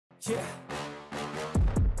Yeah.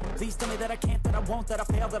 Please tell me that I can't, that I won't, that I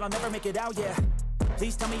fail, that I'll never make it out, yeah.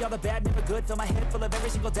 Please tell me all the bad, never good, fill my head full of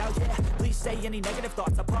every single doubt, yeah. Please say any negative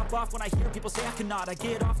thoughts, I pop off when I hear people say I cannot. I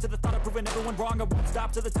get off to the thought of proving everyone wrong, I won't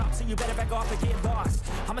stop to the top, so you better back off and get lost.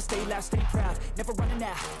 I'ma stay loud, stay proud, never running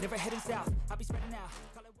out, never heading south, I'll be spreading out.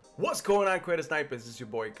 What's going on, Credit Snipers? This is your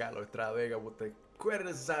boy Carlos Travega with the Credit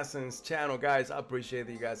Assassins channel. Guys, I appreciate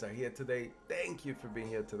that you guys are here today. Thank you for being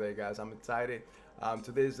here today, guys. I'm excited.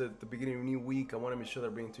 Today is the beginning of a new week. I want to make sure that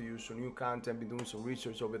I bring to you some new content. Been doing some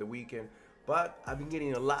research over the weekend, but I've been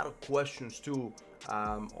getting a lot of questions too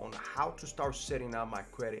on how to start setting up my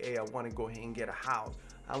credit. Hey, I want to go ahead and get a house.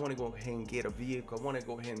 I want to go ahead and get a vehicle. I want to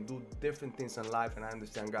go ahead and do different things in life. And I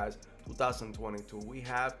understand, guys, 2022, we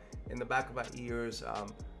have in the back of our ears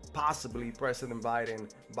possibly President Biden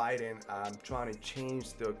trying to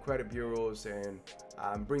change the credit bureaus and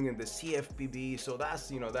bringing the CFPB. So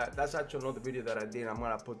that's, that's actually another video that I did. I'm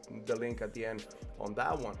gonna put the link at the end on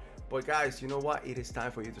that one. But guys, you know what? It is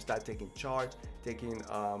time for you to start taking charge, taking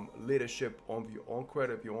leadership on your own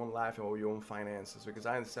credit, your own life, or your own finances. Because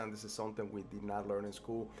I understand this is something we did not learn in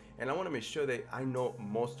school, and I want to make sure that I know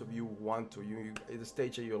most of you want to. You at the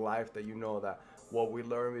stage of your life that you know that what we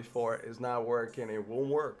learned before is not working, it won't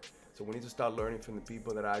work. So we need to start learning from the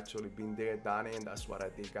people that actually been there, done it, and that's what I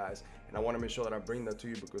did, guys. And I want to make sure that I bring that to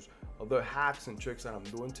you because other hacks and tricks that I'm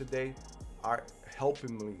doing today are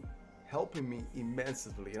helping me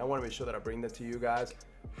immensely, and I want to make sure that I bring that to you guys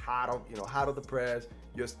hot of the press,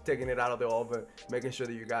 just taking it out of the oven, making sure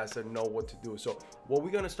that you guys know what to do. So what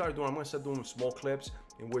we're going to start doing, I'm going to start doing small clips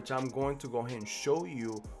in which I'm going to go ahead and show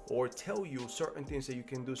you or tell you certain things that you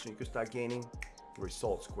can do so you can start gaining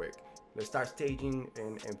results quick. Let's start staging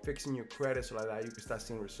and fixing your credit so like that you can start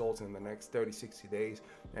seeing results in the next 30-60 days.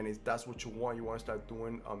 And if that's what you want to start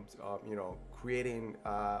doing, creating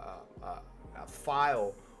a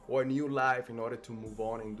file or a new life in order to move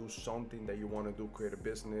on and do something that you want to do, create a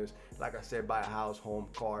business, like I said, buy a house, home,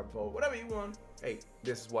 car, boat, whatever you want. Hey,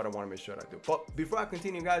 this is what I want to make sure I do. But before I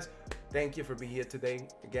continue, guys, thank you for being here today.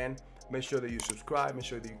 Again, make sure that you subscribe, make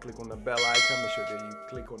sure that you click on the bell icon, make sure that you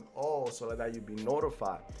click on all so that you'll be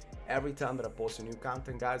notified every time that I post a new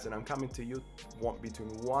content, guys. And I'm coming to you between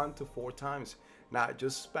 1 to 4 times. Now,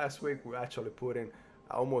 just past week, we actually put in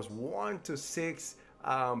almost 1 to 6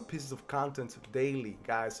 pieces of content daily,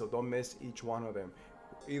 guys, so don't miss each one of them.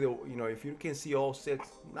 Either, if you can see all 6,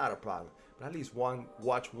 not a problem, but at least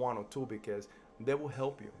watch 1 or 2 because they will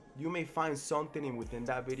help you. You may find something within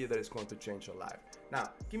that video that is going to change your life. Now,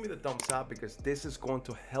 give me the thumbs up because this is going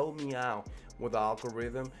to help me out with the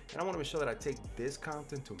algorithm, and I want to make sure that I take this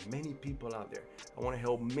content to many people out there. I want to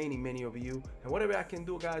help many of you, and whatever I can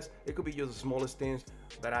do, guys, it could be just the smallest things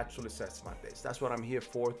that actually sets my days. That's what I'm here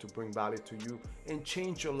for, to bring value to you and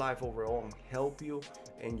change your life overall and help you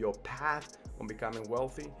in your path on becoming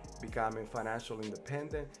wealthy, becoming financially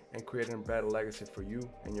independent, and creating a better legacy for you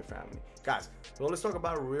and your family. Guys, so let's talk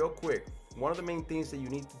about it real quick. One of the main things that you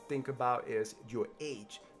need to think about is your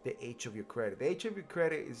age, the age of your credit. The age of your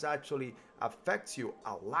credit is actually affects you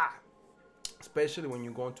a lot, especially when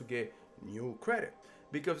you're going to get new credit,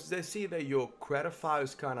 because they see that your credit file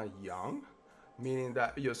is kind of young, meaning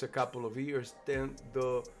that just a couple of years, then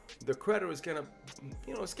the credit is gonna,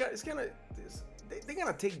 they're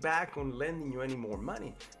gonna take back on lending you any more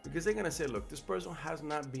money, because they're gonna say, look, this person has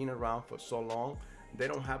not been around for so long. They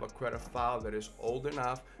don't have a credit file that is old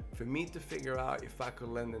enough for me to figure out if I could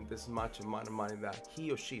lend them this much amount of money that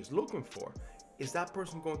he or she is looking for. Is that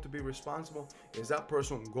person going to be responsible? Is that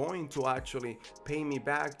person going to actually pay me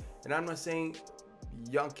back? And I'm not saying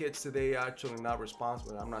young kids today are actually not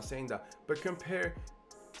responsible. I'm not saying that. But compare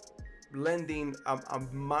lending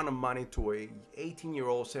amount of money to a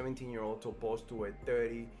 18-year-old, 17-year-old to opposed to a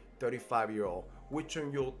 30, 35-year-old. Which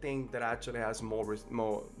one you'll think that actually has more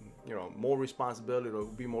responsibility, or will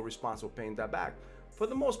be more responsible paying that back? For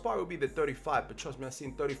the most part, it would be the 35, but trust me, I've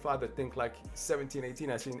seen 35 that think like 17,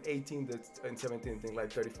 18. I've seen 18 and 17 think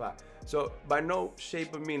like 35. So by no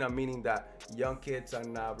shape of mean, I'm meaning that young kids are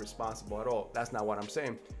not responsible at all. That's not what I'm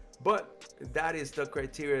saying. But that is the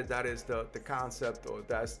criteria, that is the concept, or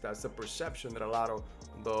that's the perception that a lot of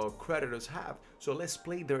the creditors have. So let's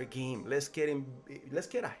play their game. Let's get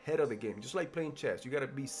ahead of the game. Just like playing chess, you got to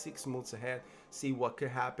be 6 moves ahead, see what could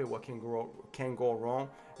happen, what can go wrong,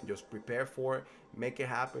 and just prepare for it, make it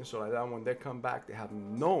happen, so that when they come back, they have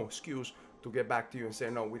no excuse to get back to you and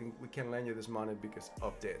say, no, we can't lend you this money because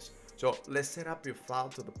of this. So let's set up your file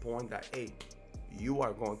to the point that, hey, you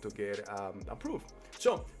are going to get approved.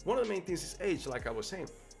 So one of the main things is age, like I was saying.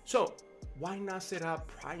 So why not set up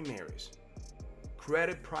primaries?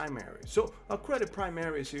 Credit primary. So a credit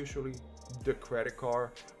primary is usually the credit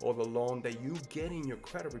card or the loan that you get in your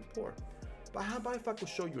credit report. But how about if I could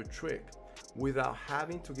show you a trick without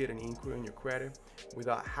having to get an inquiry on your credit,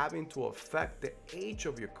 without having to affect the age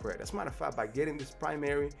of your credit? As a matter of fact, by getting this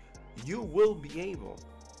primary, you will be able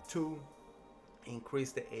to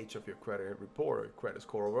increase the age of your credit report or your credit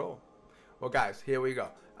score overall. Well, guys, here we go.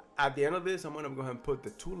 At the end of this, I'm gonna go ahead and put the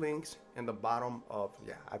 2 links in the bottom of,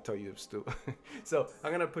 yeah, I tell you it's too. So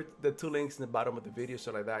I'm gonna put the 2 links in the bottom of the video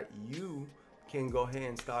so like that you can go ahead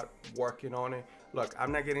and start working on it. Look,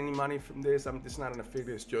 I'm not getting any money from this. It's not an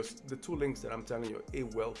affiliate. It's just the 2 links that I'm telling you.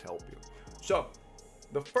 It will help you. So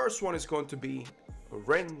the first one is going to be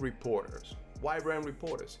rent reporters. Why rent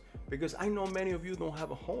reporters? Because I know many of you don't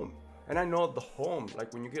have a home. And I know the home,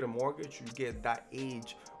 like when you get a mortgage, you get that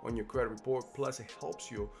age on your credit report. Plus it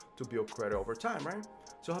helps you to build credit over time, right?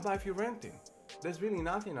 So how about if you're renting? There's really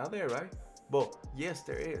nothing out there, right? But yes,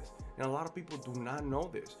 there is. And a lot of people do not know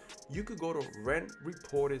this. You could go to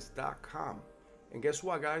rentreporters.com. And guess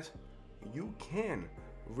what, guys? You can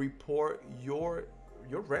report your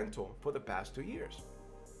rental for the past 2 years.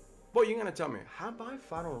 But you're gonna tell me, how about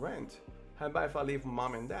if I don't rent? How about if I live with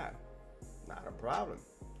mom and dad? Not a problem.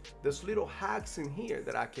 There's little hacks in here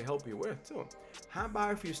that I can help you with too. How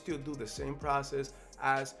about if you still do the same process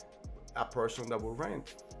as a person that will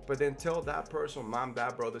rent, but then tell that person, mom,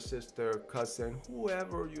 dad, brother, sister, cousin,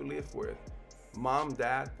 whoever you live with, mom,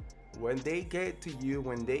 dad, when they get to you,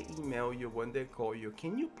 when they email you, when they call you,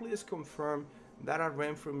 can you please confirm that I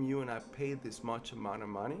rent from you and I paid this much amount of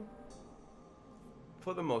money?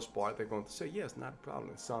 For the most part, they're going to say, yes, not a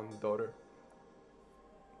problem, son, daughter,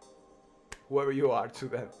 whoever you are to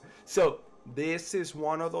them. So this is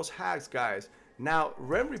one of those hacks, guys. Now,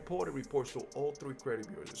 Rent Reporter reports to all 3 credit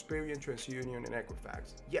bureaus, Experian, TransUnion, and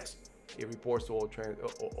Equifax. Yes, it reports to all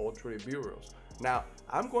 3 bureaus. Now,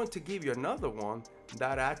 I'm going to give you another one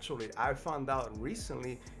that actually I found out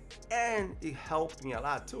recently, and it helped me a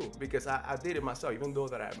lot too, because I did it myself. Even though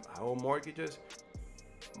that I own mortgages,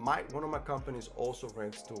 one of my companies also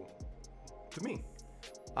rents to me.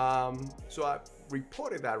 So I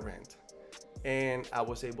reported that rent, and I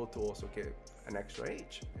was able to also get an extra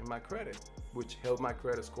age in my credit, which helped my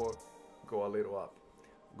credit score go a little up,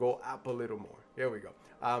 a little more. Here we go.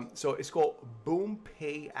 So it's called Boom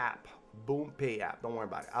Pay app. Boom Pay app. Don't worry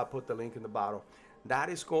about it. I'll put the link in the bottom. That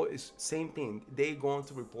is same thing. They're going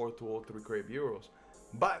to report to all 3 credit bureaus,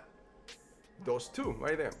 but those 2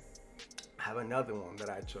 right there. I have another one that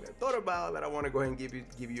actually I thought about that I want to go ahead and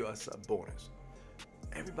give you as a bonus.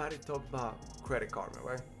 Everybody talk about Credit Karma,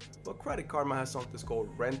 right? But Credit Karma has something called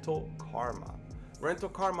Rental Karma. Rental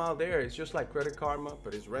Karma there is just like Credit Karma,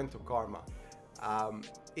 but it's Rental Karma.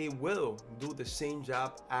 It will do the same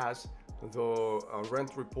job as the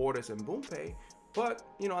Rent Reporters and Boom Pay, but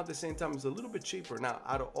you know, at the same time, it's a little bit cheaper. Now,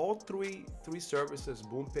 out of all three services,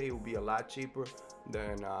 Boom Pay will be a lot cheaper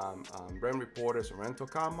than Rent Reporters and Rental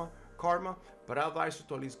Karma. But I advise you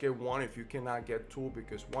to at least get one if you cannot get 2,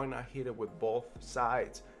 because why not hit it with both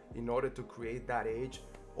sides in order to create that age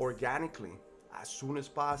organically as soon as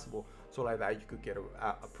possible, so like that you could get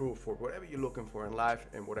approved for whatever you're looking for in life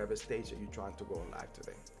and whatever stage that you're trying to go in life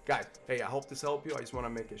today. Guys, hey, I hope this helped you. I just want to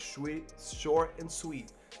make it short and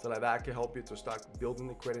sweet, so like that I can help you to start building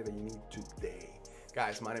the credit that you need today.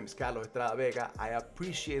 Guys, my name is Carlos Estrada Vega. I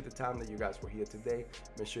appreciate the time that you guys were here today.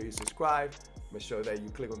 Make sure you subscribe. Make sure that you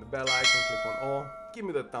click on the bell icon, click on all. Give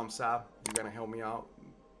me the thumbs up. You're gonna help me out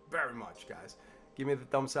very much, guys. Give me the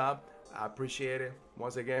thumbs up. I appreciate it.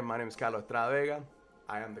 Once again, my name is Carlos Estrada Vega.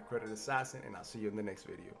 I am the Credit Assassin, and I'll see you in the next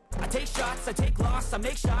video. I take shots, I take loss, I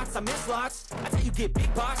make shots, I miss lots. I tell you get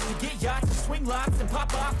big box, you get yachts, you swing lots and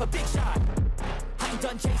pop off a big shot. I ain't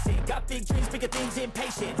done chasing, got big dreams, bigger things,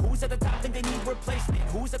 impatient. Who's at the top think they need replacement?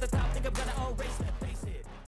 Who's at the top think I'm gonna erase them?